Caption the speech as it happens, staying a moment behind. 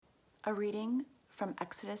A reading from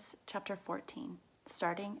Exodus chapter 14,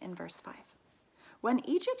 starting in verse 5. When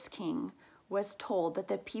Egypt's king was told that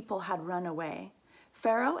the people had run away,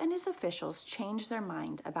 Pharaoh and his officials changed their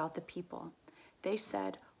mind about the people. They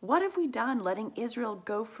said, "What have we done letting Israel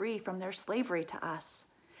go free from their slavery to us?"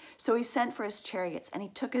 So he sent for his chariots and he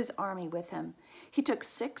took his army with him. He took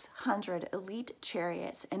 600 elite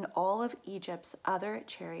chariots and all of Egypt's other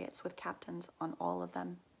chariots with captains on all of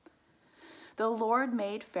them. The Lord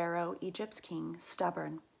made Pharaoh, Egypt's king,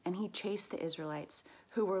 stubborn, and he chased the Israelites,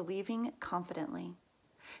 who were leaving confidently.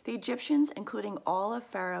 The Egyptians, including all of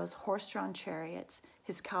Pharaoh's horse-drawn chariots,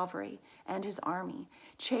 his cavalry, and his army,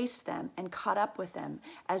 chased them and caught up with them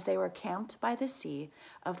as they were camped by the sea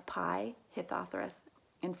of Pi-Hahiroth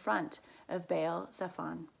in front of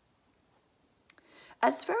Baal-zephon.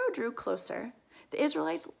 As Pharaoh drew closer, the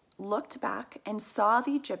Israelites looked back and saw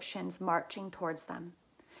the Egyptians marching towards them.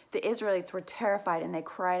 The Israelites were terrified and they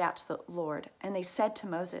cried out to the Lord, and they said to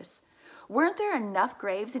Moses, "Weren't there enough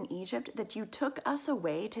graves in Egypt that you took us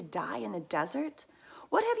away to die in the desert?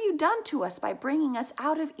 What have you done to us by bringing us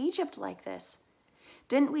out of Egypt like this?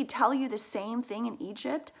 Didn't we tell you the same thing in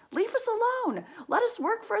Egypt? Leave us alone. Let us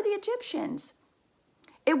work for the Egyptians.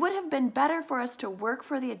 It would have been better for us to work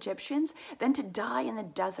for the Egyptians than to die in the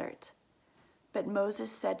desert." But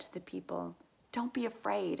Moses said to the people, "Don't be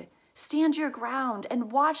afraid. Stand your ground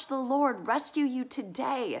and watch the Lord rescue you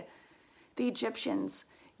today. The Egyptians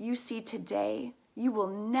you see today, you will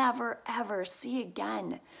never, ever see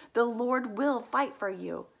again. The Lord will fight for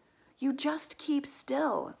you. You just keep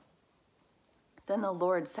still." Then the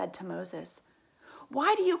Lord said to Moses,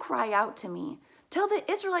 "Why do you cry out to me? Tell the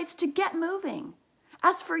Israelites to get moving.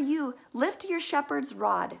 As for you, lift your shepherd's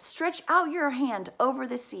rod, stretch out your hand over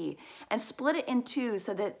the sea, and split it in two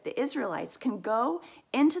so that the Israelites can go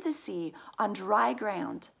into the sea on dry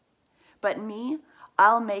ground. But me,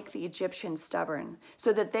 I'll make the Egyptians stubborn,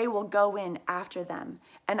 so that they will go in after them,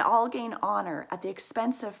 and I'll gain honor at the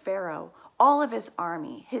expense of Pharaoh, all of his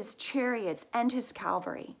army, his chariots, and his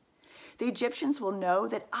cavalry. The Egyptians will know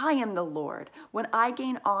that I am the Lord when I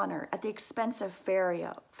gain honor at the expense of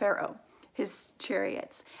Pharaoh, his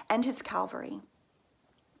chariots, and his cavalry."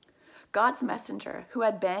 God's messenger, who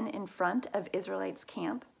had been in front of Israel's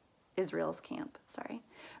camp,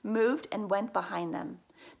 moved and went behind them.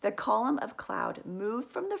 The column of cloud moved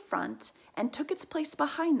from the front and took its place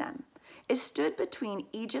behind them. It stood between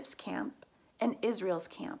Egypt's camp and Israel's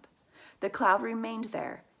camp. The cloud remained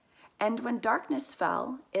there, and when darkness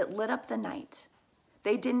fell, it lit up the night.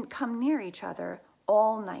 They didn't come near each other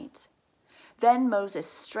all night. Then Moses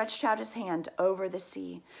stretched out his hand over the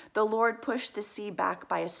sea. The Lord pushed the sea back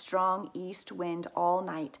by a strong east wind all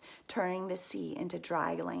night, turning the sea into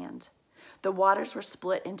dry land. The waters were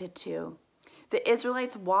split into two. The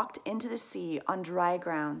Israelites walked into the sea on dry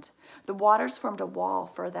ground. The waters formed a wall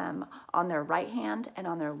for them on their right hand and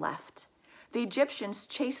on their left. The Egyptians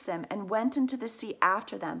chased them and went into the sea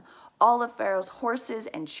after them, all of Pharaoh's horses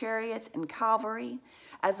and chariots and cavalry.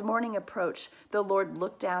 As morning approached, the Lord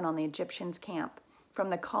looked down on the Egyptians' camp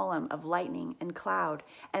from the column of lightning and cloud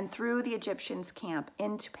and threw the Egyptians' camp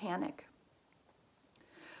into panic.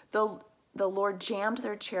 The Lord jammed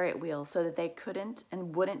their chariot wheels so that they couldn't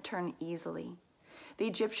and wouldn't turn easily. The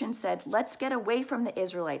Egyptians said, "Let's get away from the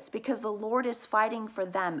Israelites because the Lord is fighting for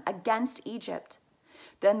them against Egypt."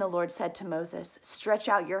 Then the Lord said to Moses, "Stretch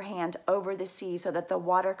out your hand over the sea so that the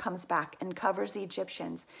water comes back and covers the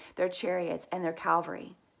Egyptians, their chariots, and their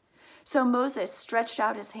cavalry." So Moses stretched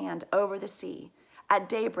out his hand over the sea. At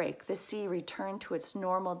daybreak, the sea returned to its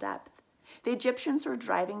normal depth. The Egyptians were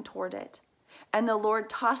driving toward it, and the Lord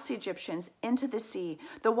tossed the Egyptians into the sea.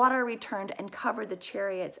 The water returned and covered the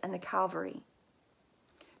chariots and the cavalry.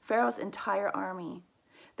 Pharaoh's entire army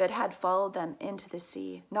that had followed them into the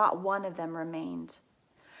sea, not one of them remained.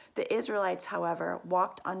 The Israelites, however,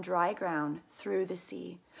 walked on dry ground through the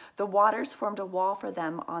sea. The waters formed a wall for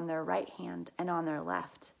them on their right hand and on their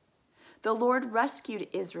left. The Lord rescued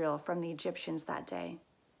Israel from the Egyptians that day.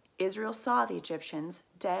 Israel saw the Egyptians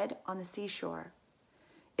dead on the seashore.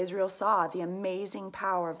 Israel saw the amazing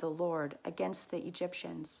power of the Lord against the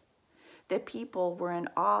Egyptians. The people were in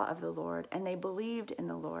awe of the Lord, and they believed in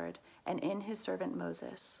the Lord and in his servant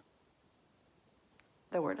Moses.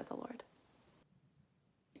 The word of the Lord.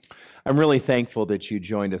 I'm really thankful that you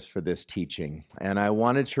joined us for this teaching, and I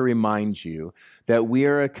wanted to remind you that we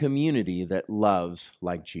are a community that loves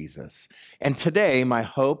like Jesus. And today, my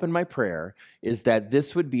hope and my prayer is that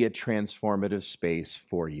this would be a transformative space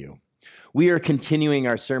for you. We are continuing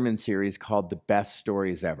our sermon series called The Best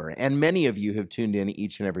Stories Ever, and many of you have tuned in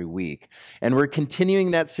each and every week. And we're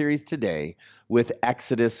continuing that series today with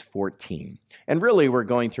Exodus 14. And really, we're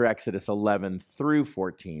going through Exodus 11 through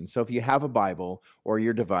 14. So if you have a Bible or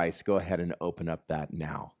your device, go ahead and open up that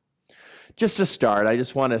now. Just to start, I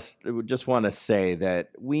just want to say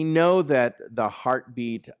that we know that the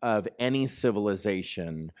heartbeat of any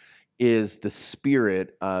civilization is the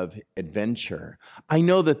spirit of adventure. I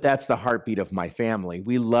know that that's the heartbeat of my family.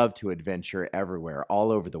 We love to adventure everywhere,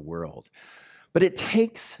 all over the world. But it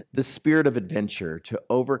takes the spirit of adventure to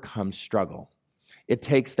overcome struggle. It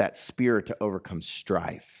takes that spirit to overcome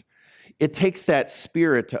strife. It takes that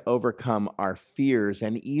spirit to overcome our fears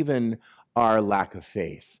and even our lack of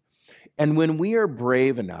faith. And when we are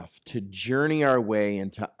brave enough to journey our way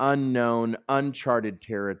into unknown, uncharted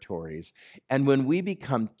territories, and when we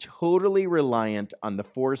become totally reliant on the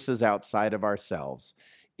forces outside of ourselves,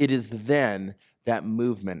 it is then that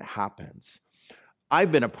movement happens.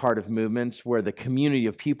 I've been a part of movements where the community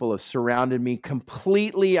of people have surrounded me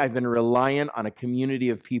completely. I've been reliant on a community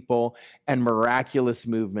of people, and miraculous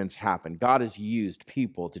movements happen. God has used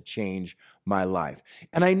people to change my life.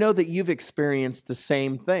 And I know that you've experienced the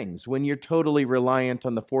same things. When you're totally reliant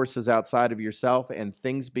on the forces outside of yourself and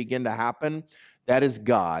things begin to happen, that is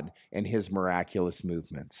God and his miraculous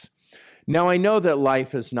movements. Now, I know that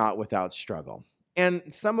life is not without struggle.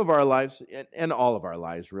 And some of our lives, and all of our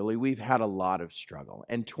lives really, we've had a lot of struggle.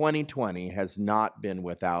 And 2020 has not been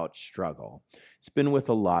without struggle. It's been with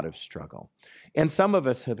a lot of struggle. And some of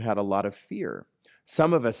us have had a lot of fear.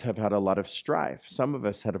 Some of us have had a lot of strife. Some of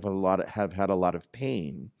us have had a lot of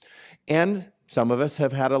pain. And some of us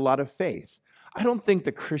have had a lot of faith. I don't think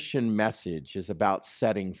the Christian message is about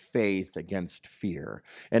setting faith against fear.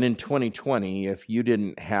 And in 2020, if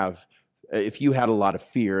you had a lot of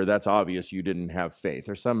fear, that's obvious you didn't have faith,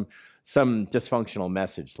 or some dysfunctional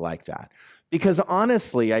message like that. Because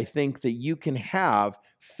honestly, I think that you can have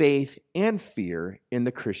faith and fear in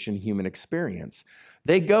the Christian human experience.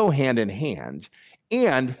 They go hand in hand,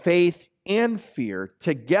 and faith and fear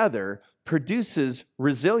together produces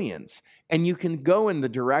resilience. And you can go in the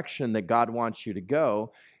direction that God wants you to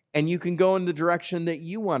go, and you can go in the direction that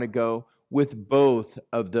you want to go with both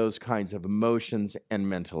of those kinds of emotions and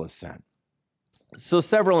mental assent. So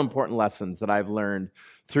several important lessons that I've learned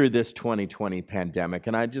through this 2020 pandemic,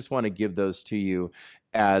 and I just want to give those to you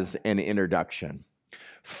as an introduction.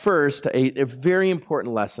 First, a very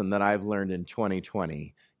important lesson that I've learned in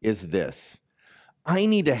 2020 is this. I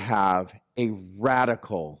need to have a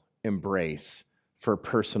radical embrace for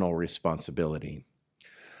personal responsibility.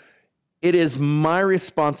 It is my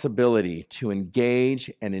responsibility to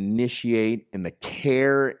engage and initiate in the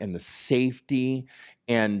care and the safety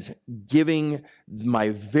and giving my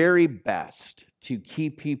very best to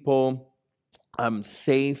keep people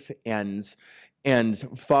safe and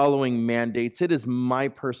following mandates. It is my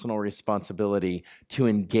personal responsibility to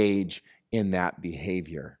engage in that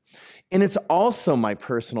behavior. And it's also my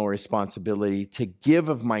personal responsibility to give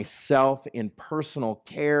of myself in personal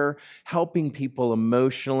care, helping people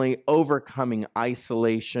emotionally, overcoming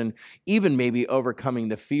isolation, even maybe overcoming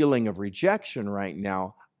the feeling of rejection right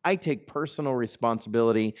now. I take personal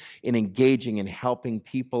responsibility in engaging and helping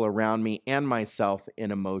people around me and myself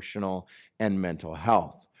in emotional and mental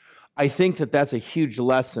health. I think that that's a huge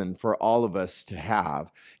lesson for all of us to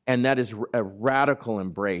have, and that is a radical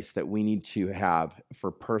embrace that we need to have for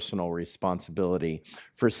personal responsibility,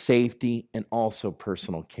 for safety, and also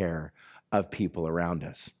personal care of people around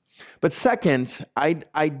us. But second,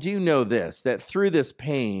 I do know this, that through this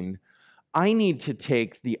pain, I need to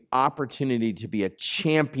take the opportunity to be a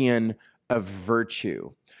champion of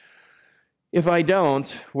virtue. If I don't,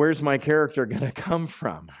 where's my character going to come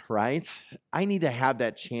from, right? I need to have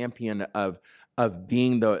that champion of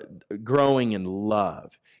being growing in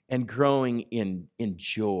love and growing in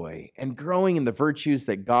joy and growing in the virtues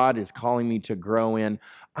that God is calling me to grow in.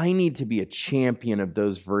 I need to be a champion of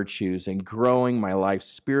those virtues and growing my life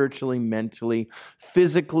spiritually, mentally,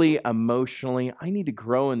 physically, emotionally. I need to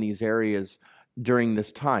grow in these areas during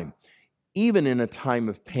this time. Even in a time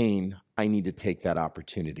of pain, I need to take that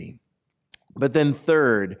opportunity. But then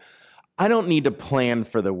third, I don't need to plan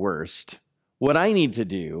for the worst. What I need to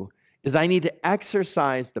do is I need to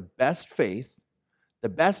exercise the best faith, the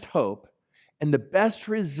best hope, and the best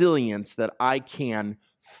resilience that I can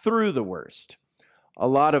through the worst. A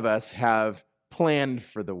lot of us have planned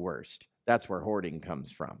for the worst. That's where hoarding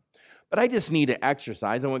comes from. But I just need to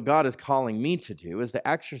exercise, and what God is calling me to do is to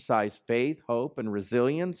exercise faith, hope, and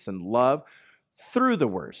resilience and love through the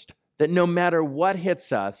worst. That no matter what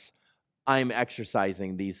hits us, I'm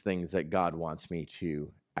exercising these things that God wants me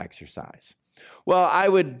to exercise. Well, I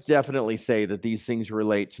would definitely say that these things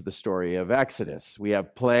relate to the story of Exodus. We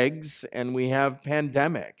have plagues and we have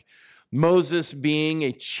pandemic. Moses being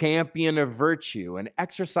a champion of virtue and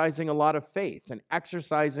exercising a lot of faith and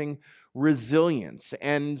exercising resilience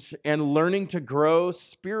and learning to grow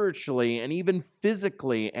spiritually and even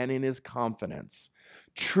physically and in his confidence,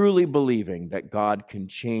 truly believing that God can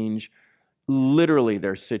change literally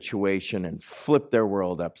their situation and flip their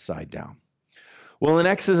world upside down. Well, in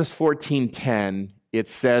Exodus 14:10, it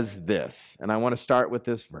says this, and I want to start with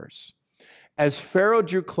this verse. As Pharaoh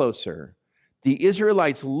drew closer, the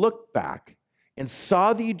Israelites looked back and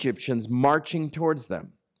saw the Egyptians marching towards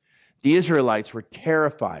them. The Israelites were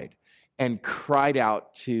terrified and cried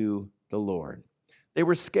out to the Lord. They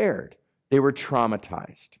were scared. They were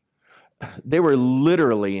traumatized. They were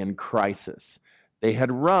literally in crisis. They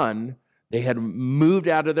had run, they had moved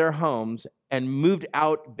out of their homes and moved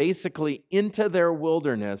out basically into their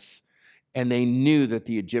wilderness, and they knew that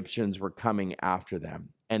the Egyptians were coming after them,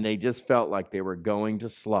 and they just felt like they were going to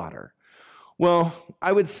slaughter. Well,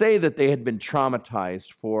 I would say that they had been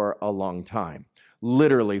traumatized for a long time.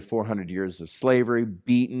 Literally 400 years of slavery,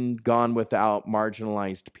 beaten, gone without,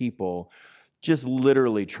 marginalized people, just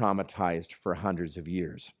literally traumatized for hundreds of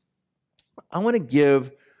years. I want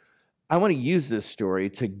to use this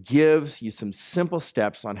story to give you some simple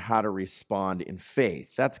steps on how to respond in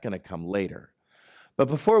faith. That's going to come later. But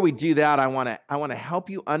before we do that, I want to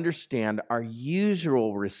help you understand our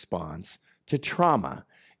usual response to trauma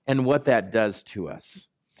and what that does to us.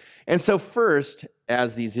 And so first,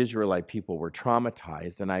 as these Israelite people were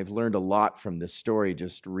traumatized, and I've learned a lot from this story,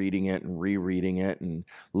 just reading it and rereading it and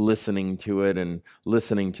listening to it and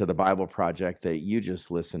listening to the Bible Project that you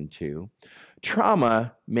just listened to,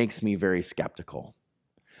 trauma makes me very skeptical.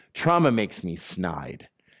 Trauma makes me snide.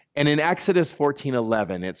 And in Exodus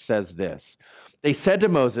 14:11, it says this, they said to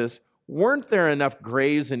Moses, weren't there enough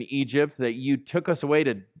graves in Egypt that you took us away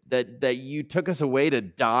to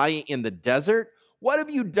die in the desert? What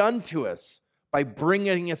have you done to us by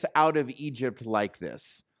bringing us out of Egypt like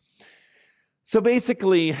this? So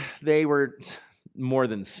basically, they were more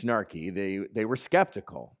than snarky. They were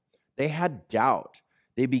skeptical. They had doubt.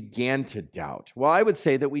 They began to doubt. Well, I would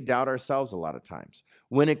say that we doubt ourselves a lot of times.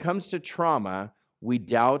 When it comes to trauma, we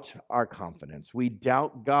doubt our confidence. We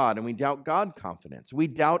doubt God, and we doubt God confidence. We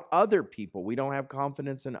doubt other people. We don't have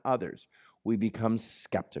confidence in others. We become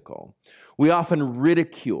skeptical. We often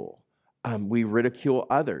ridicule. We ridicule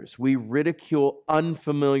others. We ridicule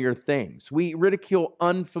unfamiliar things. We ridicule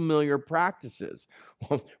unfamiliar practices.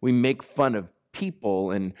 We make fun of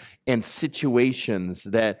people and situations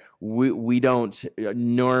that we don't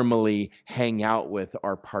normally hang out with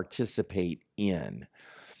or participate in.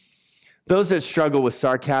 Those that struggle with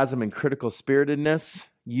sarcasm and critical spiritedness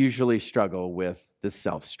usually struggle with the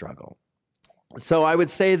self-struggle. So I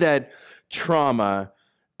would say that trauma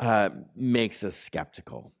makes us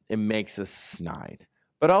skeptical. It makes us snide.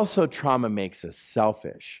 But also trauma makes us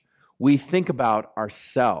selfish. We think about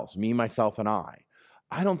ourselves, me, myself, and I.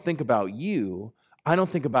 I don't think about you. I don't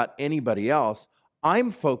think about anybody else.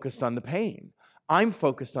 I'm focused on the pain. I'm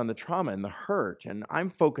focused on the trauma and the hurt, and I'm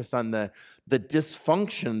focused on the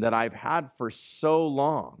dysfunction that I've had for so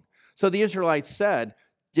long. So the Israelites said,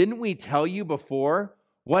 didn't we tell you before?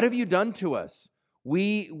 What have you done to us?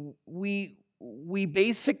 We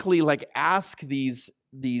basically ask these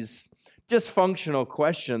dysfunctional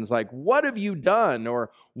questions like, what have you done?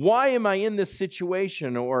 Or why am I in this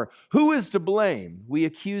situation? Or who is to blame? We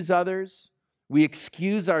accuse others. We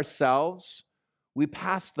excuse ourselves. We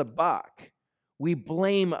pass the buck. We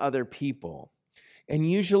blame other people. And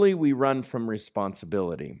usually we run from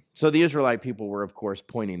responsibility. So the Israelite people were, of course,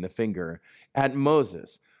 pointing the finger at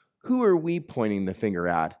Moses. Who are we pointing the finger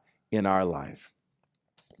at in our life?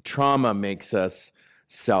 Trauma makes us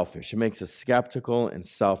selfish. It makes us skeptical and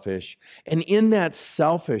selfish. And in that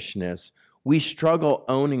selfishness, we struggle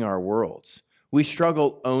owning our worlds. We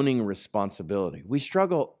struggle owning responsibility. We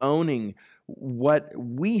struggle owning what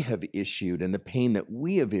we have issued and the pain that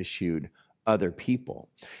we have issued other people.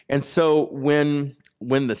 And so when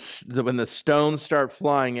the stones start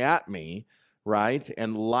flying at me, right,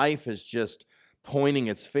 and life is just pointing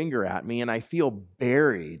its finger at me and I feel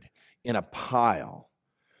buried in a pile,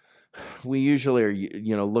 we usually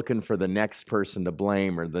are, looking for the next person to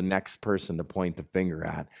blame or the next person to point the finger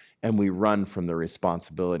at, and we run from the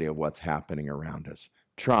responsibility of what's happening around us.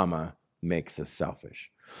 Trauma makes us selfish.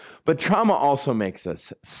 But trauma also makes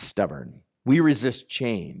us stubborn. We resist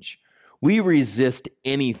change. We resist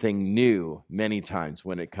anything new many times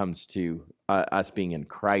when it comes to us being in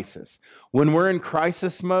crisis. When we're in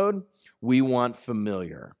crisis mode, we want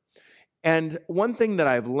familiar. And one thing that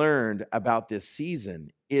I've learned about this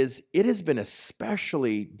season is it has been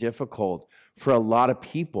especially difficult for a lot of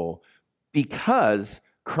people because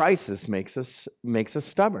crisis makes us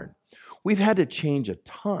stubborn. We've had to change a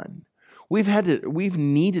ton. We've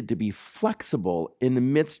needed to be flexible in the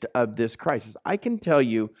midst of this crisis. I can tell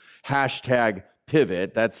you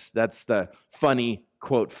 #pivot. That's the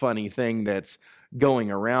funny thing that's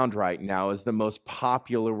going around right now, is the most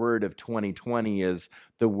popular word of 2020 is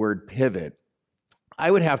the word pivot.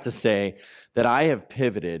 I would have to say that I have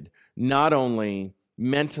pivoted not only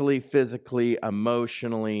mentally, physically,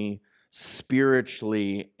 emotionally,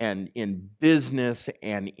 spiritually, and in business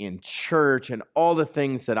and in church and all the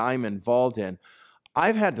things that I'm involved in.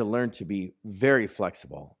 I've had to learn to be very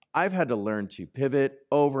flexible. I've had to learn to pivot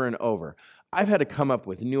over and over. I've had to come up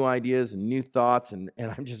with new ideas and new thoughts, and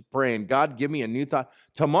I'm just praying, God, give me a new thought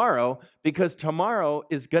tomorrow, because tomorrow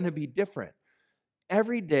is going to be different.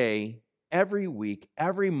 Every day, every week,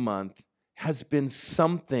 every month has been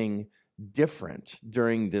something different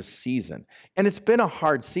during this season. And it's been a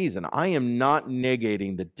hard season. I am not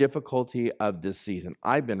negating the difficulty of this season.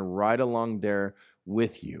 I've been right along there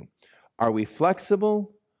with you. Are we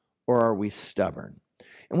flexible or are we stubborn?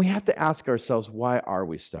 And we have to ask ourselves, why are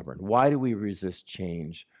we stubborn? Why do we resist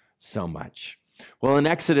change so much? Well, in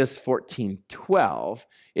Exodus 14:12,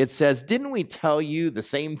 it says, "Didn't we tell you the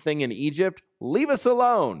same thing in Egypt? Leave us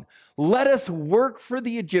alone. Let us work for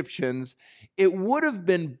the Egyptians. It would have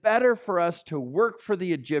been better for us to work for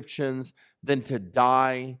the Egyptians than to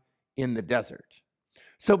die in the desert."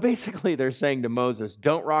 So basically, they're saying to Moses,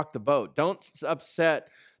 don't rock the boat. Don't upset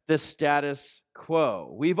the status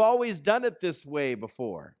quo. We've always done it this way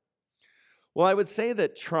before. Well, I would say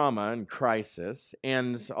that trauma and crisis,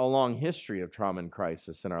 and a long history of trauma and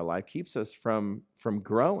crisis in our life, keeps us from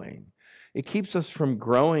growing. It keeps us from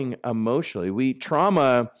growing emotionally.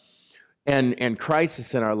 Trauma and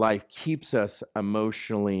crisis in our life keeps us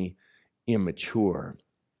emotionally immature.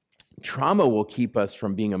 Trauma will keep us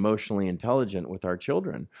from being emotionally intelligent with our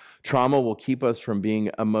children. Trauma will keep us from being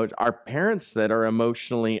our parents that are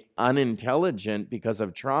emotionally unintelligent because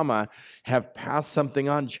of trauma have passed something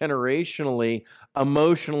on generationally,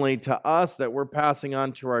 emotionally to us that we're passing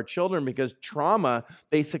on to our children, because trauma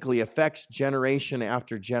basically affects generation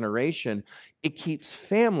after generation. It keeps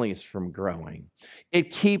families from growing.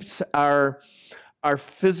 It keeps our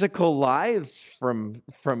physical lives from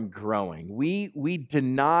growing. We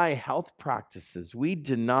deny health practices. We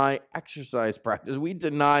deny exercise practice. We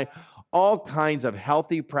deny all kinds of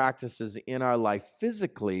healthy practices in our life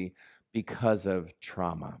physically because of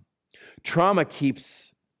trauma. Trauma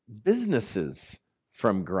keeps businesses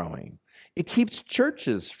from growing. It keeps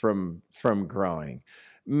churches from growing.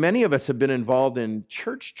 Many of us have been involved in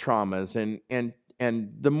church traumas,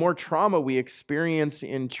 and the more trauma we experience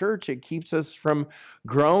in church, it keeps us from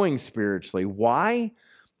growing spiritually. Why?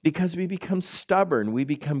 Because we become stubborn, we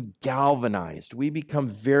become galvanized, we become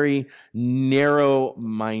very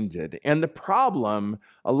narrow-minded. And the problem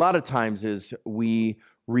a lot of times is we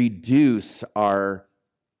reduce our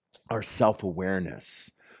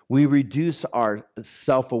self-awareness. We reduce our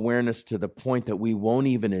self-awareness to the point that we won't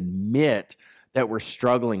even admit that we're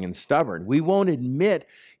struggling and stubborn. We won't admit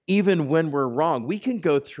even when we're wrong. We can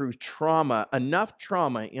go through trauma, enough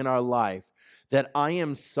trauma in our life that I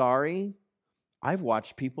am sorry. I've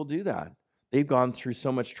watched people do that. They've gone through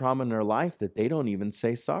so much trauma in their life that they don't even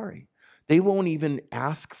say sorry. They won't even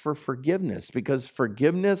ask for forgiveness, because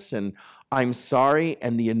forgiveness and I'm sorry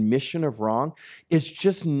and the admission of wrong is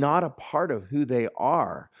just not a part of who they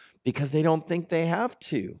are, because they don't think they have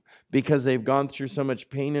to, because they've gone through so much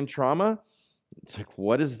pain and trauma. It's like,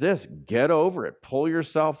 what is this? Get over it. Pull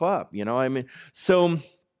yourself up. So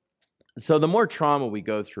the more trauma we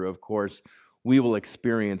go through, of course, we will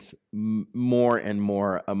experience more and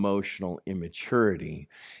more emotional immaturity,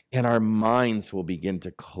 and our minds will begin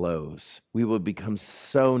to close. We will become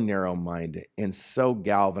so narrow-minded and so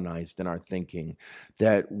galvanized in our thinking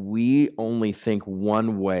that we only think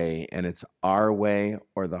one way, and it's our way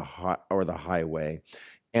or the highway,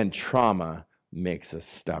 and trauma makes us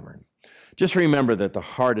stubborn. Just remember that the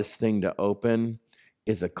hardest thing to open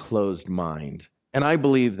is a closed mind. And I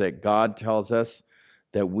believe that God tells us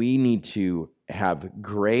that we need to have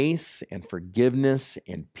grace and forgiveness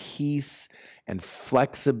and peace and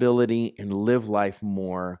flexibility and live life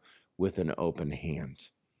more with an open hand.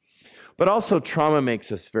 But also, trauma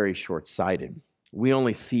makes us very short-sighted. We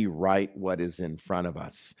only see right what is in front of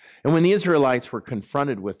us. And when the Israelites were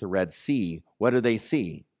confronted with the Red Sea, what do they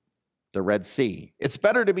see? The Red Sea. It's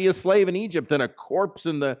better to be a slave in Egypt than a corpse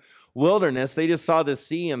in the wilderness. They just saw the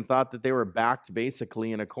sea and thought that they were backed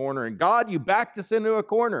basically in a corner. And God, you backed us into a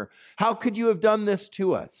corner. How could you have done this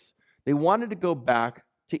to us? They wanted to go back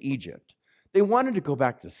to Egypt. They wanted to go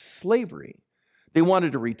back to slavery. They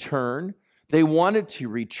wanted to return. They wanted to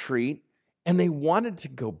retreat. And they wanted to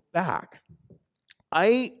go back.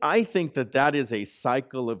 I think that is a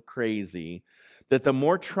cycle of crazy, that the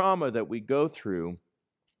more trauma that we go through,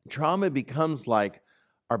 trauma becomes like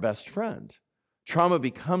our best friend. Trauma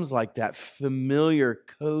becomes like that familiar,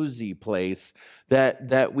 cozy place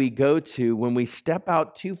that we go to. When we step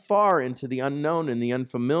out too far into the unknown and the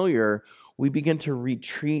unfamiliar, we begin to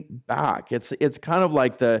retreat back. It's kind of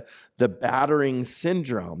like the battering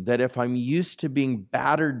syndrome, that if I'm used to being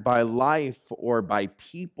battered by life or by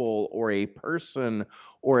people or a person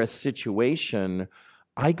or a situation,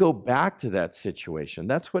 I go back to that situation.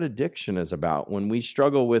 That's what addiction is about. When we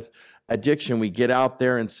struggle with addiction, we get out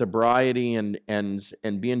there in sobriety and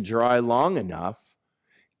being dry long enough,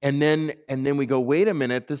 and then we go, wait a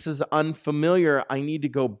minute, this is unfamiliar. I need to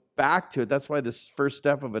go back to it. That's why this first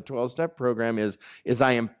step of a 12-step program is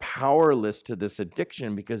I am powerless to this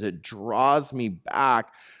addiction, because it draws me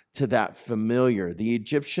back to that familiar. The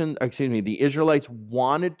Israelites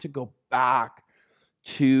wanted to go back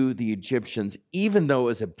to the Egyptians, even though it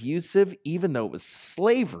was abusive, even though it was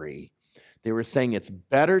slavery. They were saying it's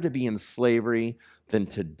better to be in slavery than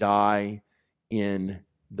to die in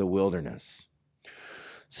the wilderness.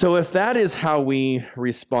 So if that is how we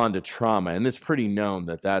respond to trauma, and it's pretty known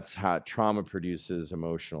that that's how trauma produces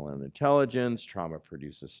emotional unintelligence, trauma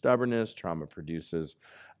produces stubbornness, trauma produces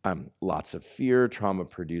lots of fear, trauma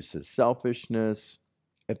produces selfishness.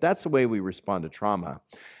 If that's the way we respond to trauma,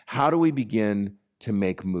 how do we begin to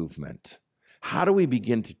make movement? How do we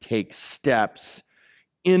begin to take steps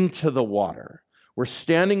into the water? We're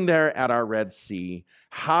standing there at our Red Sea.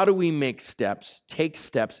 How do we take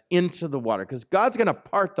steps into the water? Because God's going to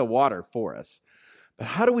part the water for us. But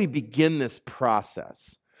how do we begin this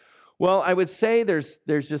process? Well, I would say there's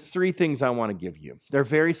just three things I want to give you. They're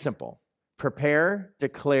very simple. Prepare,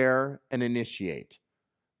 declare, and initiate.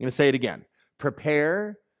 I'm going to say it again.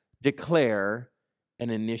 Prepare, declare,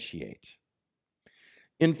 and initiate.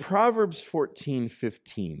 In Proverbs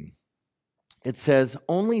 14:15, it says,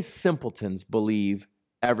 only simpletons believe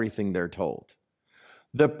everything they're told.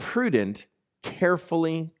 The prudent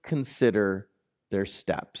carefully consider their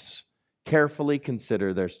steps. Carefully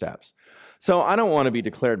consider their steps. So I don't want to be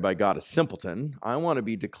declared by God a simpleton. I want to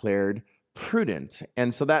be declared prudent.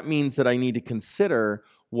 And so that means that I need to consider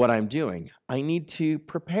what I'm doing. I need to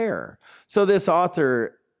prepare. So this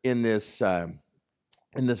author in this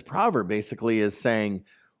proverb basically is saying,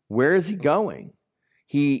 where is he going?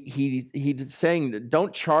 He's saying,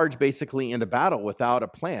 don't charge basically into battle without a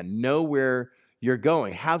plan. Know where you're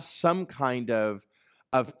going. Have some kind of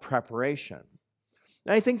preparation.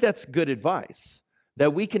 And I think that's good advice,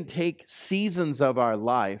 that we can take seasons of our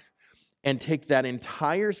life and take that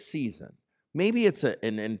entire season. Maybe it's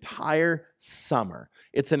an entire summer.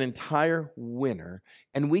 It's an entire winter.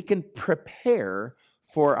 And we can prepare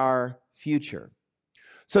for our future.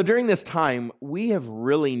 So during this time, we have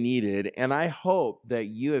really needed, and I hope that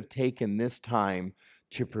you have taken this time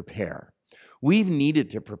to prepare. We've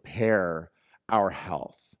needed to prepare our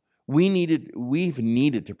health. We've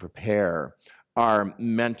needed to prepare our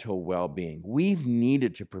mental well-being. We've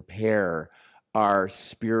needed to prepare our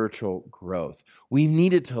spiritual growth. We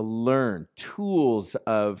needed to learn tools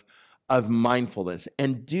of mindfulness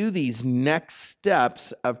and do these next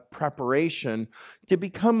steps of preparation to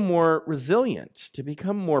become more resilient, to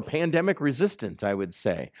become more pandemic resistant, I would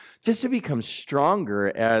say, just to become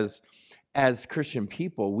stronger as Christian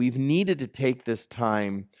people. We've needed to take this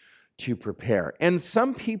time to prepare. And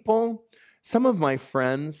some people, some of my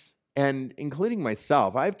friends, and including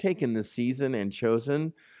myself, I've taken this season and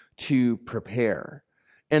chosen to prepare.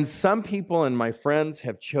 And some people and my friends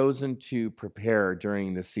have chosen to prepare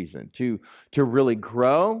during this season, to really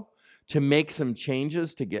grow, to make some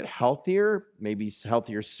changes, to get healthier, maybe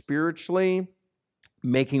healthier spiritually,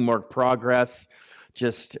 making more progress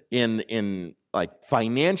just in like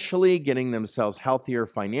financially, getting themselves healthier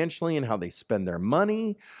financially and how they spend their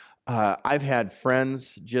money. I've had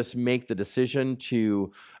friends just make the decision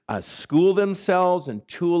to school themselves and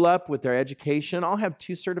tool up with their education. I'll have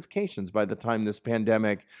 2 certifications by the time this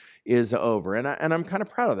pandemic is over. And I'm kind of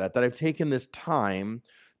proud of that I've taken this time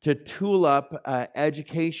to tool up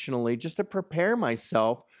educationally just to prepare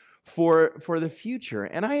myself for the future.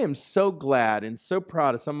 And I am so glad and so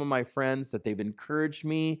proud of some of my friends that they've encouraged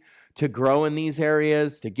me to grow in these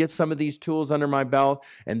areas, to get some of these tools under my belt,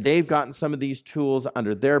 and they've gotten some of these tools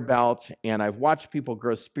under their belt, and I've watched people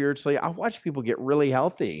grow spiritually. I've watched people get really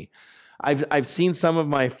healthy. I've seen some of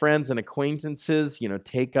my friends and acquaintances,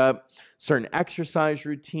 take up certain exercise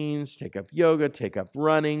routines, take up yoga, take up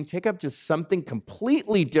running, take up just something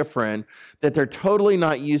completely different that they're totally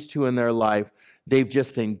not used to in their life. They've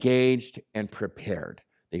just engaged and prepared.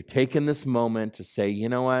 They've taken this moment to say, you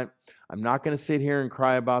know what? I'm not going to sit here and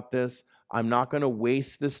cry about this. I'm not going to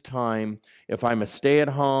waste this time. If I'm a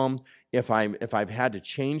stay-at-home, if I've had to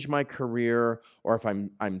change my career, or if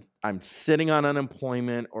I'm sitting on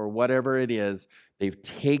unemployment or whatever it is, they've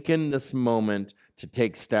taken this moment to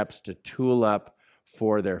take steps to tool up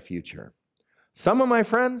for their future. Some of my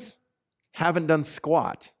friends haven't done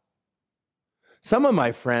squat. Some of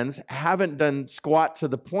my friends haven't done squat to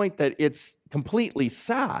the point that it's completely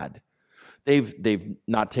sad. They've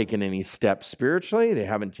not taken any steps spiritually. They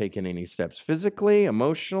haven't taken any steps physically,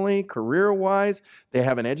 emotionally, career-wise. They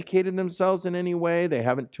haven't educated themselves in any way. They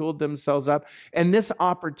haven't tooled themselves up. And this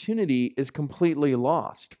opportunity is completely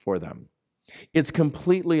lost for them. It's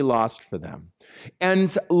completely lost for them.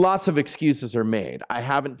 And lots of excuses are made. I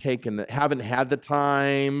haven't had the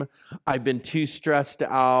time. I've been too stressed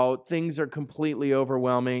out. Things are completely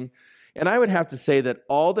overwhelming. And I would have to say that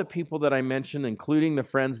all the people that I mentioned, including the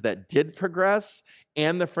friends that did progress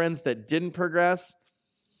and the friends that didn't progress,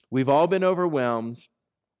 we've all been overwhelmed.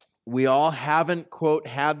 We all haven't, quote,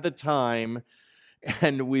 had the time,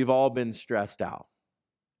 and we've all been stressed out.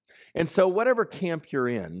 And so whatever camp you're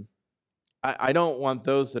in, I don't want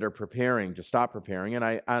those that are preparing to stop preparing, and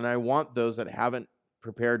I want those that haven't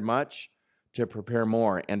prepared much to prepare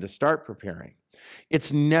more and to start preparing.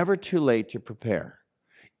 It's never too late to prepare.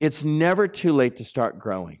 It's never too late to start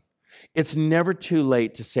growing. It's never too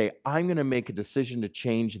late to say, I'm going to make a decision to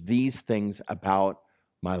change these things about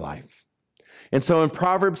my life. And so in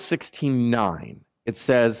Proverbs 16:9, it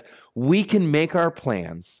says, we can make our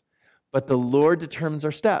plans, but the Lord determines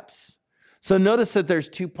our steps. So notice that there's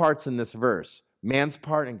two parts in this verse, man's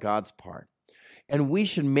part and God's part. And we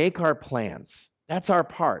should make our plans. That's our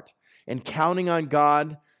part. And counting on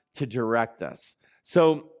God to direct us.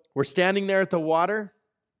 So we're standing there at the water.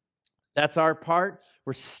 That's our part.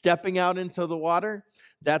 We're stepping out into the water.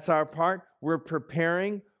 That's our part. We're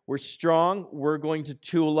preparing. We're strong. We're going to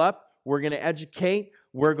tool up. We're going to educate.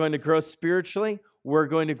 We're going to grow spiritually. We're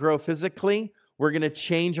going to grow physically. We're going to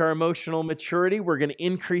change our emotional maturity. We're going to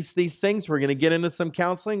increase these things. We're going to get into some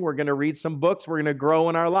counseling. We're going to read some books. We're going to grow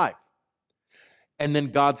in our life. And then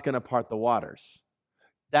God's going to part the waters.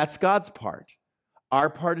 That's God's part. Our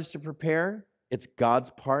part is to prepare. It's God's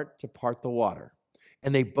part to part the water.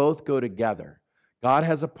 And they both go together. God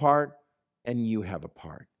has a part and you have a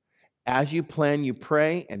part. As you plan, you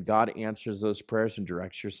pray, and God answers those prayers and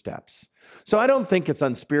directs your steps. So I don't think it's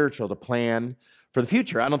unspiritual to plan for the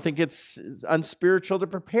future. I don't think it's unspiritual to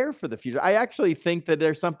prepare for the future. I actually think that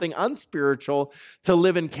there's something unspiritual to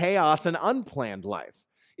live in chaos and unplanned life.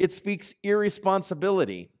 It speaks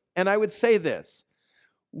irresponsibility. And I would say this,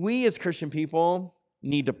 we as Christian people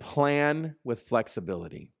need to plan with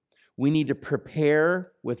flexibility. We need to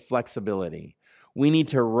prepare with flexibility. We need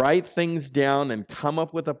to write things down and come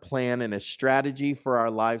up with a plan and a strategy for our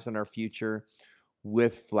lives and our future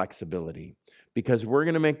with flexibility, because we're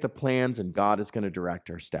going to make the plans and God is going to direct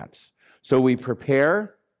our steps. So we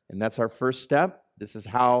prepare, and that's our first step. This is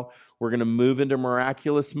how we're going to move into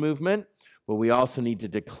miraculous movement, but we also need to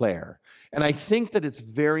declare. And I think that it's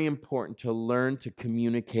very important to learn to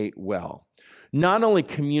communicate well. Not only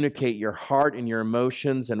communicate your heart and your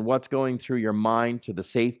emotions and what's going through your mind to the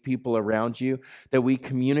safe people around you, that we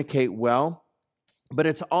communicate well, but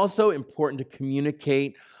it's also important to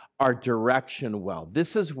communicate our direction well.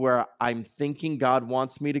 This is where I'm thinking God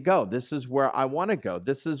wants me to go. This is where I want to go.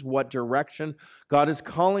 This is what direction God is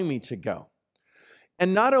calling me to go.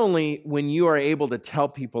 And not only when you are able to tell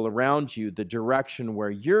people around you the direction where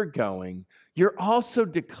you're going, you're also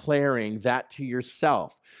declaring that to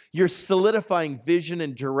yourself. You're solidifying vision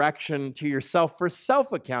and direction to yourself for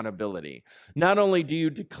self-accountability. Not only do you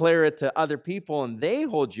declare it to other people and they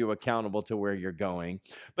hold you accountable to where you're going,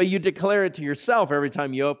 but you declare it to yourself every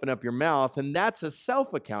time you open up your mouth, and that's a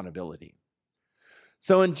self-accountability.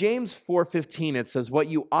 So in James 4:15, it says, what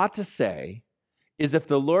you ought to say is, if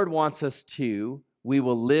the Lord wants us to, we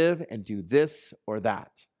will live and do this or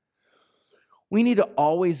that. We need to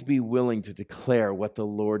always be willing to declare what the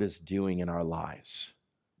Lord is doing in our lives.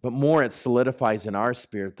 But more, it solidifies in our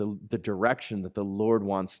spirit the direction that the Lord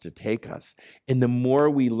wants to take us. And the more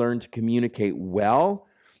we learn to communicate well,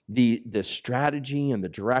 the strategy and the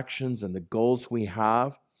directions and the goals we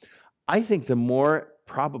have, I think the more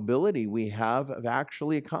probability we have of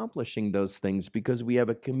actually accomplishing those things, because we have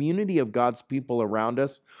a community of God's people around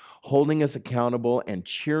us holding us accountable and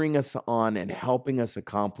cheering us on and helping us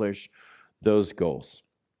accomplish those goals.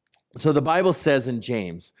 So the Bible says in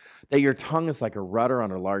James that your tongue is like a rudder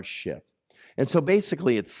on a large ship. And so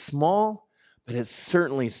basically it's small, but it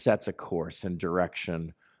certainly sets a course and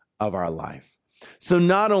direction of our life. So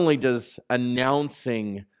not only does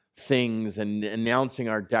announcing things and announcing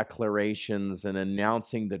our declarations and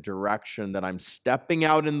announcing the direction that I'm stepping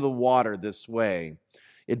out in the water this way,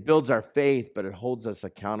 it builds our faith, but it holds us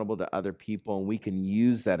accountable to other people, and we can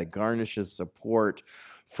use that. It garnishes support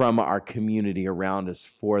from our community around us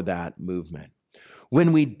for that movement.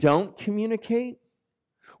 When we don't communicate,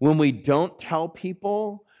 when we don't tell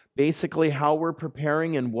people basically how we're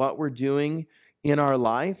preparing and what we're doing in our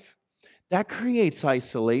life, that creates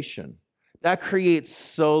isolation. That creates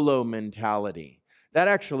solo mentality. That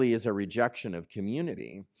actually is a rejection of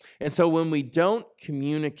community. And so when we don't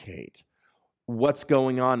communicate what's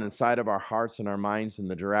going on inside of our hearts and our minds and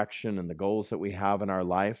the direction and the goals that we have in our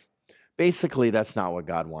life, basically that's not what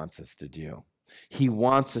God wants us to do. He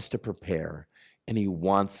wants us to prepare, and he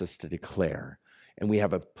wants us to declare. And we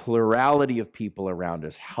have a plurality of people around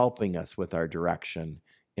us helping us with our direction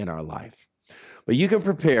in our life. But you can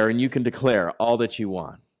prepare and you can declare all that you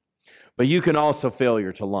want. But you can also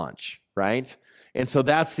failure to launch, right? And so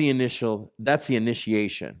that's the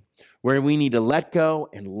initiation, where we need to let go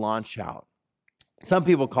and launch out. Some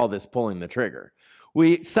people call this pulling the trigger.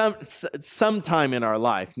 We sometime in our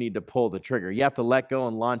life need to pull the trigger. You have to let go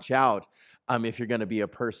and launch out if you're going to be a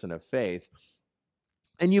person of faith.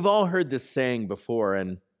 And you've all heard this saying before,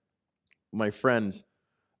 and my friend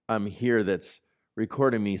here that's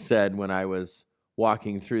recording me said when I was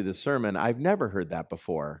walking through the sermon, I've never heard that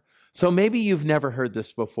before. So maybe you've never heard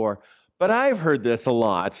this before, but I've heard this a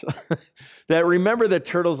lot. That remember that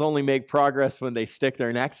turtles only make progress when they stick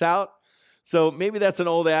their necks out. So maybe that's an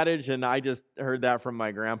old adage, and I just heard that from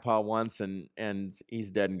my grandpa once, and he's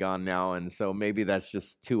dead and gone now, and so maybe that's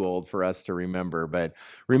just too old for us to remember. But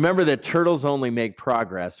remember that turtles only make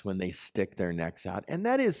progress when they stick their necks out, and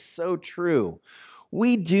that is so true.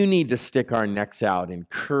 We do need to stick our necks out in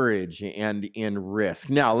courage and in risk.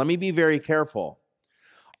 Now, let me be very careful.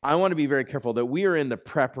 I want to be very careful that we are in the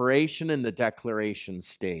preparation and the declaration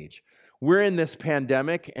stage. We're in this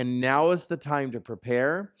pandemic, and now is the time to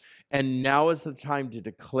prepare, and now is the time to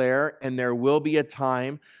declare, and there will be a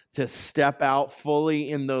time to step out fully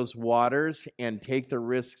in those waters and take the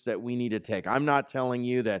risks that we need to take. I'm not telling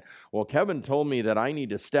you that, well, Kevin told me that I need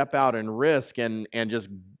to step out and risk and just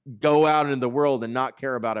go out in the world and not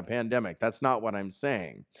care about a pandemic. That's not what I'm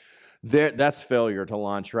saying. That's failure to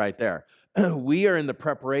launch right there. We are in the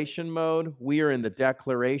preparation mode. We are in the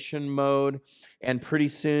declaration mode. And pretty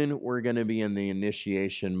soon, we're going to be in the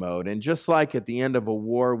initiation mode. And just like at the end of a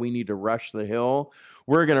war, we need to rush the hill.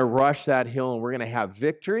 We're going to rush that hill, and we're going to have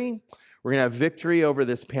victory. We're going to have victory over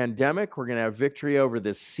this pandemic. We're going to have victory over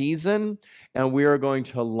this season, and we are going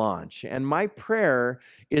to launch. And my prayer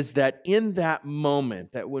is that in that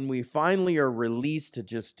moment, that when we finally are released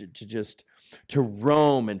to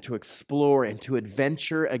roam and to explore and to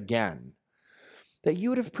adventure again, that you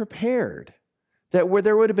would have prepared, that where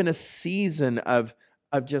there would have been a season of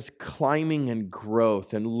just climbing and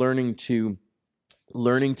growth and learning to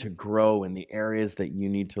grow in the areas that you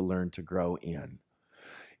need to learn to grow in.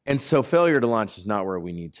 And so failure to launch is not where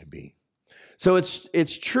we need to be. So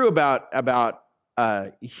it's true about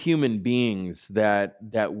human beings that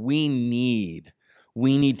we need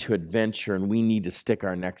to adventure, and we need to stick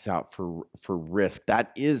our necks out for risk.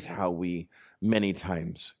 That is how we many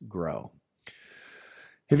times grow.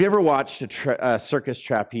 Have you ever watched a circus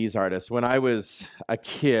trapeze artist? When I was a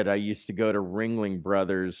kid, I used to go to Ringling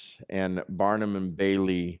Brothers and Barnum and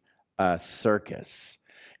Bailey circus.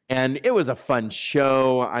 And it was a fun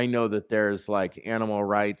show. I know that there's like animal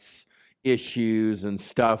rights issues and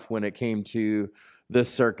stuff when it came to the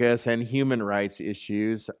circus, and human rights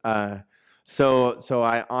issues. So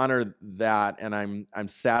I honor that, and I'm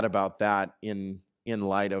sad about that in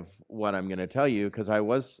light of what I'm going to tell you, because I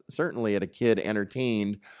was certainly as a kid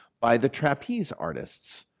entertained by the trapeze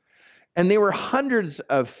artists. And they were hundreds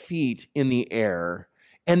of feet in the air,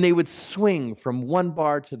 and they would swing from one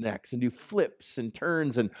bar to the next and do flips and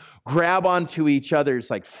turns and grab onto each other's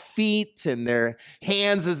like feet and their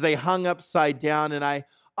hands as they hung upside down. And I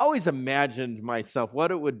always imagined myself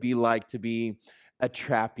what it would be like to be a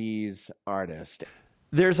trapeze artist.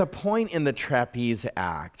 There's a point in the trapeze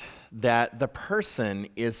act that the person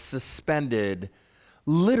is suspended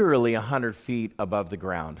literally 100 feet above the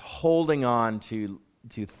ground, holding on to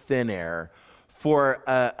thin air for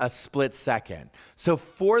a split second. So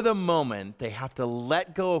for the moment, they have to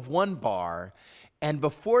let go of one bar, and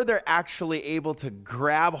before they're actually able to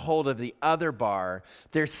grab hold of the other bar,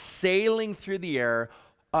 they're sailing through the air,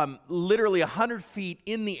 literally 100 feet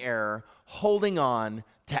in the air, holding on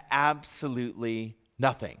to absolutely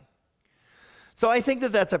nothing. So I think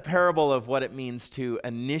that that's a parable of what it means to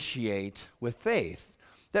initiate with faith.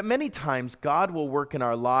 That many times God will work in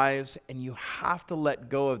our lives, and you have to let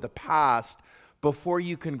go of the past before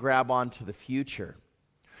you can grab onto the future.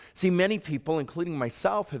 See, many people, including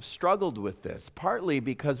myself, have struggled with this, partly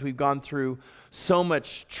because we've gone through so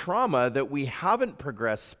much trauma that we haven't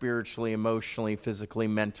progressed spiritually, emotionally, physically,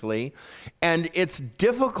 mentally, and it's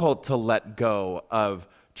difficult to let go of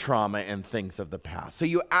trauma and things of the past. So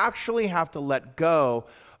you actually have to let go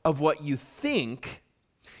of what you think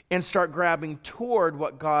and start grabbing toward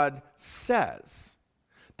what God says.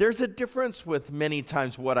 There's a difference with many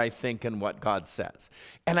times what I think and what God says.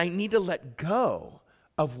 And I need to let go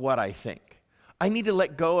of what I think. I need to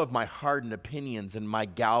let go of my hardened opinions and my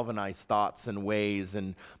galvanized thoughts and ways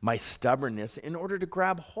and my stubbornness in order to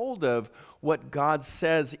grab hold of what God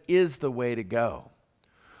says is the way to go.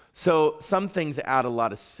 So some things add a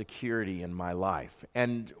lot of security in my life,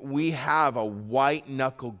 and we have a white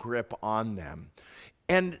knuckle grip on them.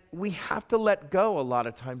 And we have to let go a lot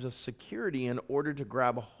of times of security in order to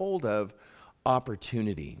grab a hold of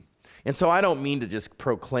opportunity. And so I don't mean to just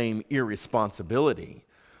proclaim irresponsibility,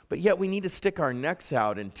 but yet we need to stick our necks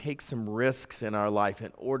out and take some risks in our life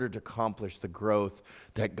in order to accomplish the growth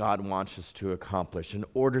that God wants us to accomplish, in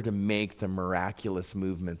order to make the miraculous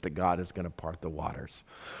movement that God is going to part the waters.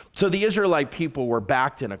 So the Israelite people were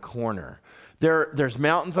backed in a corner. There's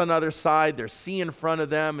mountains on the other side, there's sea in front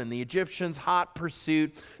of them, and the Egyptians, hot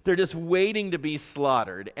pursuit. They're just waiting to be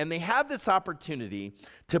slaughtered. And they have this opportunity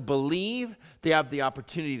to believe, they have the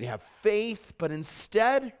opportunity to have faith, but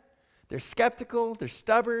instead, they're skeptical, they're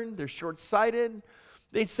stubborn, they're short-sighted.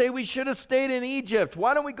 They say we should have stayed in Egypt.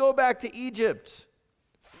 Why don't we go back to Egypt?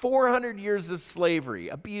 400 years of slavery,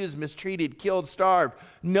 abused, mistreated, killed, starved,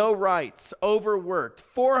 no rights, overworked.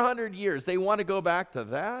 400 years. They want to go back to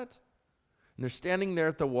that? And they're standing there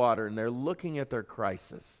at the water, and they're looking at their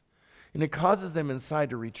crisis. And it causes them inside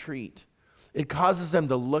to retreat. It causes them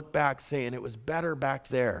to look back, saying it was better back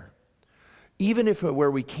there. Even if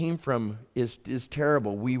where we came from is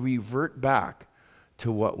terrible, we revert back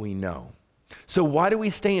to what we know. So why do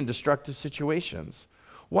we stay in destructive situations?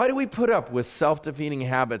 Why do we put up with self-defeating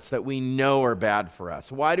habits that we know are bad for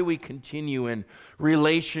us? Why do we continue in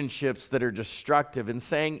relationships that are destructive and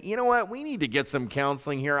saying, you know what, we need to get some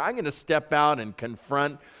counseling here. I'm going to step out and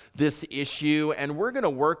confront this issue, and we're going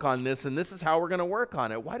to work on this, and this is how we're going to work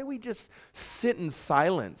on it. Why do we just sit in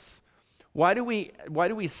silence? Why do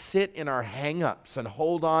we sit in our hang-ups and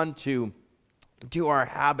hold on to our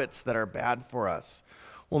habits that are bad for us?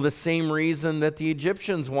 Well, the same reason that the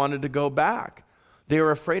Egyptians wanted to go back. They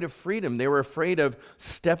were afraid of freedom. They were afraid of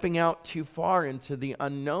stepping out too far into the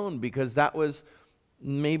unknown because that was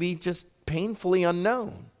maybe just painfully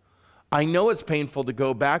unknown. I know it's painful to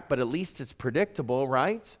go back, but at least it's predictable,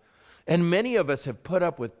 right? And many of us have put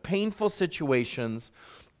up with painful situations,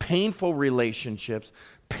 painful relationships,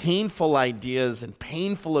 painful ideas, and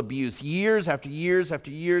painful abuse years after years after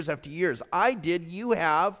years after years. I did, you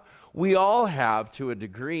have, we all have to a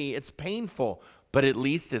degree. It's painful, but at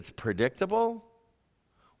least it's predictable.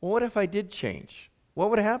 Well, what if I did change? What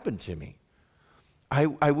would happen to me?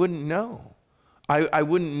 I wouldn't know. I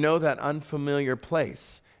wouldn't know that unfamiliar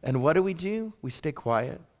place. And what do? We stay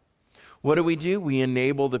quiet. What do? We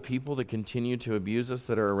enable the people to continue to abuse us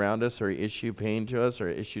that are around us or issue pain to us or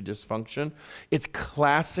issue dysfunction. It's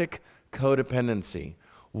classic codependency.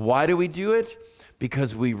 Why do we do it?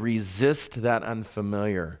 Because we resist that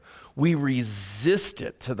unfamiliar. We resist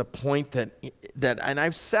it to the point that, and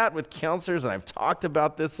I've sat with counselors and I've talked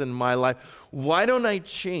about this in my life. Why don't I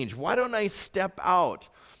change? Why don't I step out?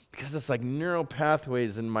 Because it's like neural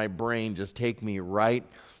pathways in my brain just take me right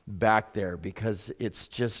back there because it's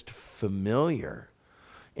just familiar.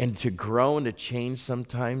 And to grow and to change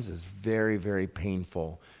sometimes is very, very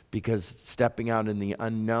painful because stepping out in the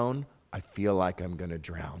unknown, I feel like I'm going to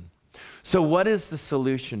drown. So what is the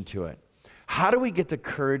solution to it? How do we get the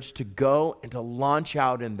courage to go and to launch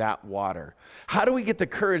out in that water? How do we get the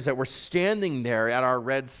courage that we're standing there at our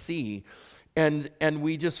Red Sea and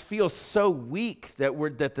we just feel so weak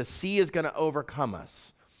that the sea is going to overcome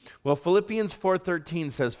us? Well, Philippians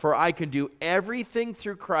 4:13 says, "For I can do everything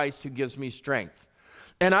through Christ who gives me strength."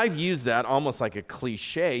 And I've used that almost like a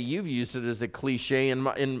cliche. You've used it as a cliche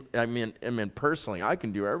I mean, personally, I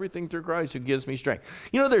can do everything through Christ who gives me strength.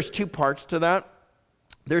 You know, there's two parts to that.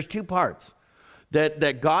 There's two parts.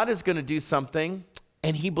 That God is going to do something,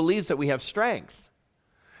 and he believes that we have strength.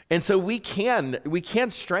 And so we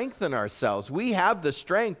can strengthen ourselves. We have the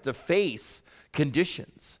strength to face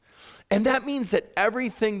conditions. And that means that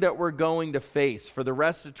everything that we're going to face for the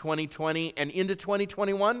rest of 2020 and into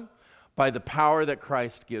 2021, by the power that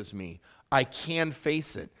Christ gives me, I can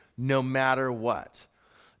face it no matter what.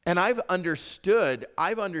 And I've understood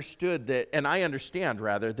that, and I understand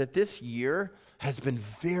rather, that this year has been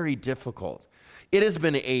very difficult. It has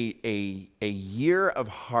been a year of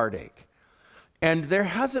heartache. And there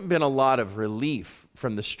hasn't been a lot of relief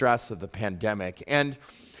from the stress of the pandemic. And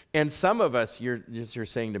some of us, you're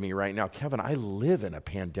saying to me right now, Kevin, I live in a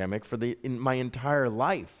pandemic in my entire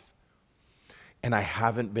life. And I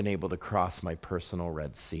haven't been able to cross my personal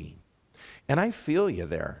Red Sea. And I feel you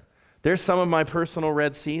there. There's some of my personal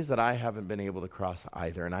Red Seas that I haven't been able to cross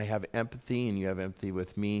either. And I have empathy, and you have empathy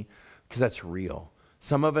with me, because that's real.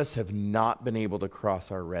 Some of us have not been able to cross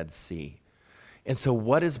our Red Sea. And so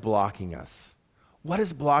what is blocking us? What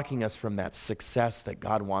is blocking us from that success that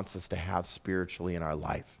God wants us to have spiritually in our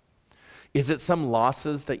life? Is it some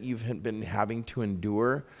losses that you've been having to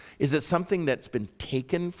endure? Is it something that's been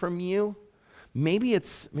taken from you? Maybe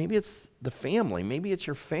it's the family. Maybe it's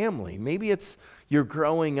your family. Maybe it's your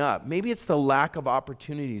growing up. Maybe it's the lack of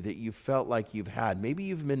opportunity that you felt like you've had. Maybe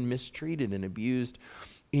you've been mistreated and abused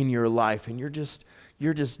in your life, and you're just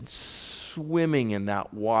swimming in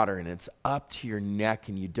that water, and it's up to your neck,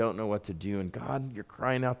 and you don't know what to do. And God, you're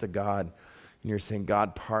crying out to God, and you're saying,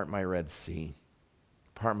 God, part my Red Sea.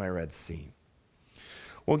 Part my Red Sea.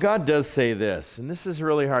 Well, God does say this, and this is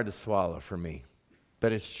really hard to swallow for me,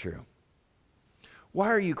 but it's true. Why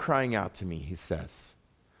are you crying out to me, he says.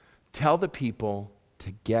 Tell the people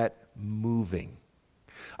to get moving.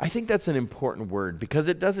 I think that's an important word, because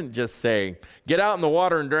it doesn't just say, get out in the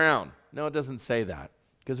water and drown. No, it doesn't say that,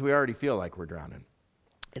 because we already feel like we're drowning.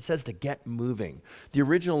 It says to get moving. The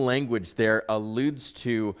original language there alludes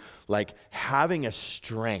to like having a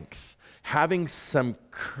strength, having some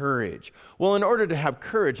courage. Well, in order to have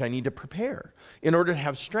courage, I need to prepare. In order to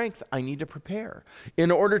have strength, I need to prepare.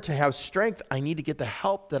 In order to have strength, I need to get the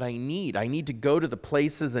help that I need. I need to go to the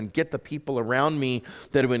places and get the people around me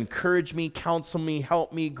that will encourage me, counsel me,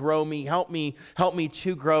 help me, grow me, help me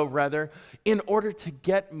to grow, rather, in order to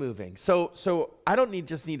get moving. So I don't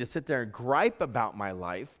just need to sit there and gripe about my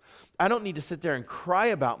life. I don't need to sit there and cry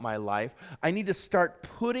about my life. I need to start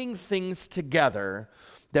putting things together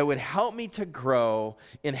that would help me to grow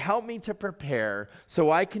and help me to prepare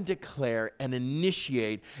so I can declare and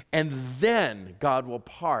initiate, and then God will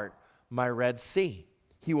part my Red Sea.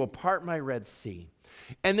 He will part my Red Sea.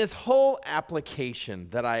 And this whole application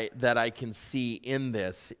that I can see in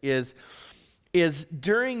this is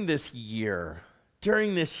during this year,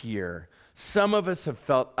 some of us have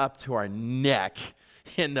felt up to our neck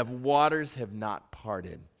and the waters have not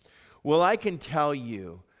parted. Well, I can tell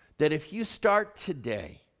you that if you would start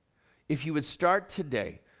today,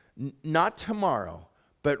 not tomorrow,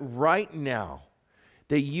 but right now,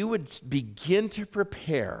 that you would begin to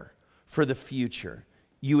prepare for the future.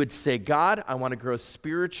 You would say, God, I want to grow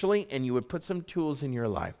spiritually, and you would put some tools in your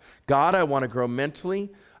life. God, I want to grow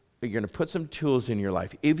mentally. You're going to put some tools in your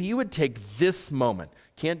life. If you would take this moment,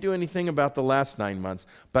 can't do anything about the last 9 months,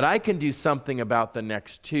 but I can do something about the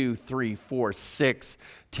next 2, 3, 4, 6,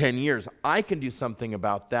 10 years. I can do something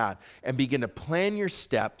about that and begin to plan your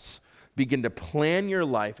steps, begin to plan your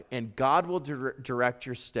life, and God will direct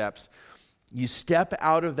your steps. You step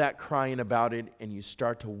out of that crying about it, and you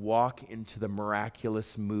start to walk into the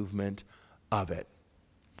miraculous movement of it.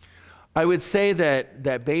 I would say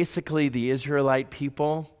that basically the Israelite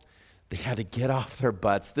people, they had to get off their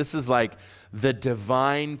butts. This is like the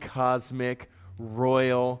divine, cosmic,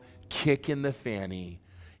 royal kick in the fanny,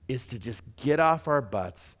 is to just get off our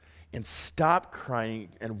butts and stop crying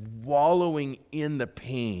and wallowing in the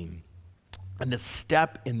pain, and to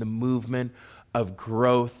step in the movement of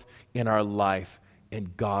growth in our life,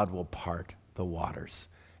 and God will part the waters.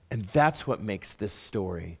 And that's what makes this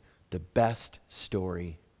story the best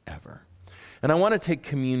story ever. And I want to take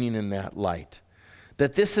communion in that light.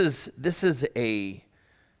 That this is a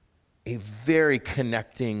very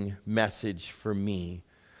connecting message for me,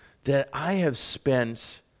 that I have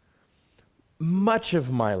spent much of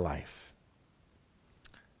my life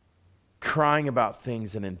crying about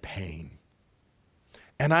things and in pain.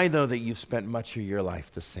 And I know that you've spent much of your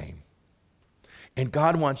life the same. And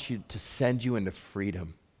God wants to send you into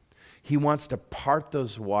freedom. He wants to part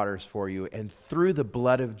those waters for you. And through the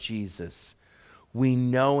blood of Jesus, we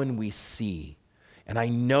know and we see. And I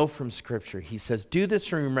know from Scripture, he says, do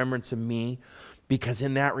this in remembrance of me, because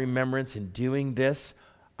in that remembrance, in doing this,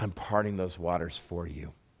 I'm parting those waters for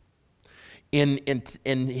you. In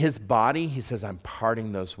his body, he says, I'm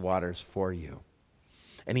parting those waters for you.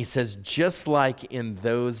 And he says, just like in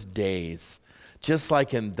those days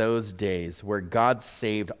where God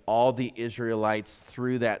saved all the Israelites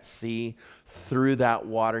through that sea, through that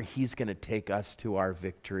water, he's going to take us to our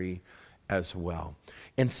victory as well.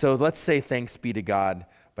 And so let's say thanks be to God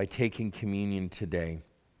by taking communion today.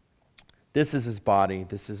 This is his body,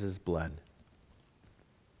 this is his blood.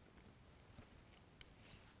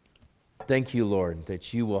 Thank you, Lord,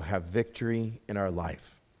 that you will have victory in our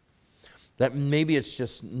life. That maybe it's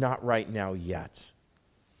just not right now yet.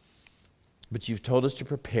 But you've told us to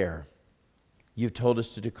prepare. You've told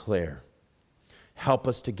us to declare. Help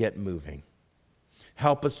us to get moving.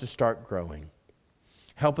 Help us to start growing.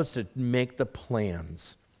 Help us to make the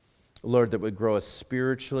plans, Lord, that would grow us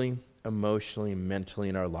spiritually, emotionally, and mentally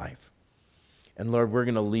in our life. And Lord, we're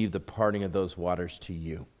going to leave the parting of those waters to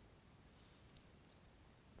you.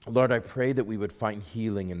 Lord, I pray that we would find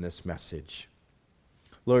healing in this message.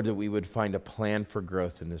 Lord, that we would find a plan for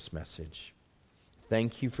growth in this message.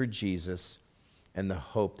 Thank you for Jesus and the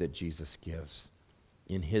hope that Jesus gives.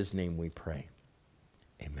 In his name we pray.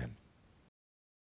 Amen.